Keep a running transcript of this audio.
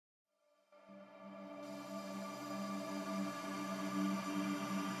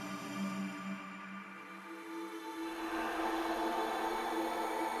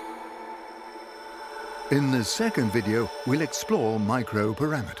In this second video, we'll explore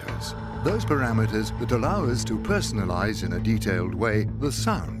microparameters. Those parameters that allow us to personalize in a detailed way the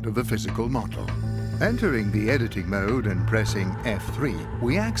sound of the physical model. Entering the editing mode and pressing F3,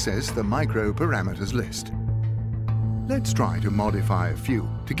 we access the microparameters list. Let's try to modify a few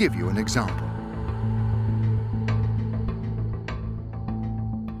to give you an example.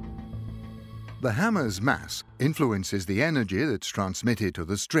 The hammer's mass influences the energy that's transmitted to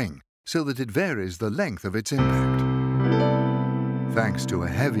the string, so that it varies the length of its impact. Thanks to a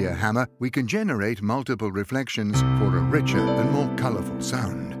heavier hammer, we can generate multiple reflections for a richer and more colorful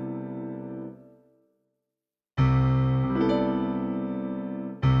sound.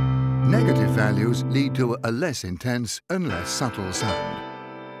 Negative values lead to a less intense and less subtle sound.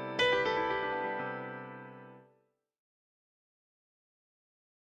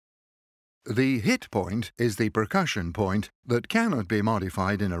 The hit point is the percussion point that cannot be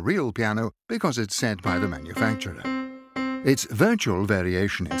modified in a real piano because it's set by the manufacturer. Its virtual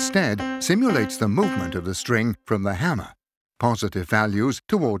variation instead simulates the movement of the string from the hammer, positive values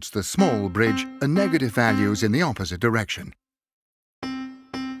towards the small bridge and negative values in the opposite direction.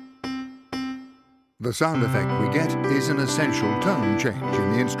 The sound effect we get is an essential tone change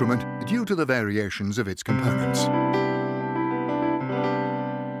in the instrument due to the variations of its components.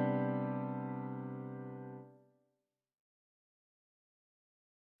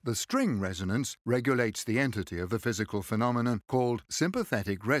 The string resonance regulates the entity of the physical phenomenon called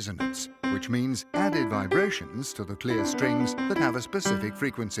sympathetic resonance, which means added vibrations to the clear strings that have a specific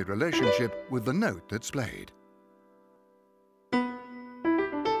frequency relationship with the note that's played.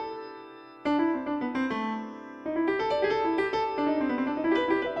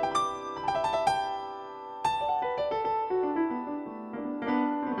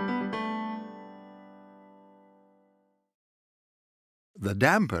 The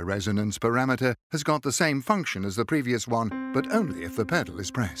damper resonance parameter has got the same function as the previous one, but only if the pedal is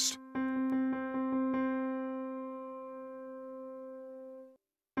pressed.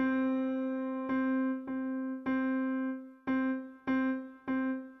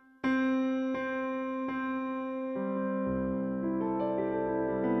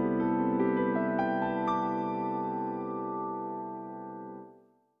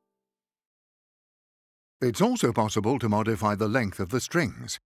 It's also possible to modify the length of the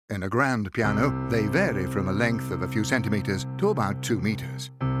strings. In a grand piano, they vary from a length of a few centimeters to about 2 meters.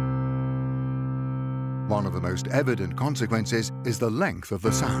 One of the most evident consequences is the length of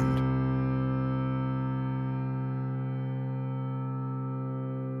the sound.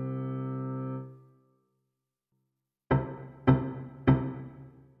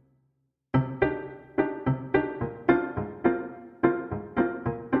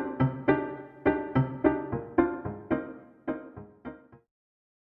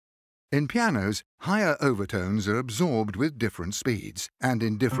 In pianos, higher overtones are absorbed with different speeds and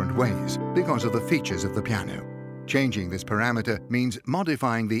in different ways because of the features of the piano. Changing this parameter means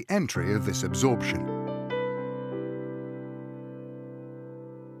modifying the entry of this absorption.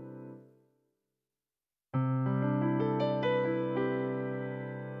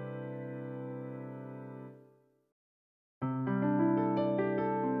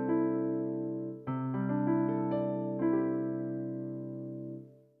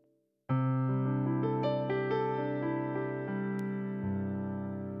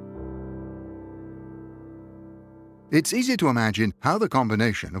 It's easy to imagine how the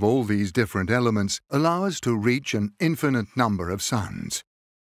combination of all these different elements allow us to reach an infinite number of sounds.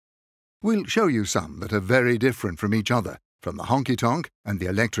 We'll show you some that are very different from each other, from the honky-tonk and the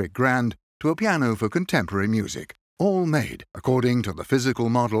electric grand to a piano for contemporary music, all made according to the physical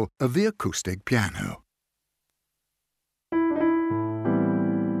model of the acoustic piano.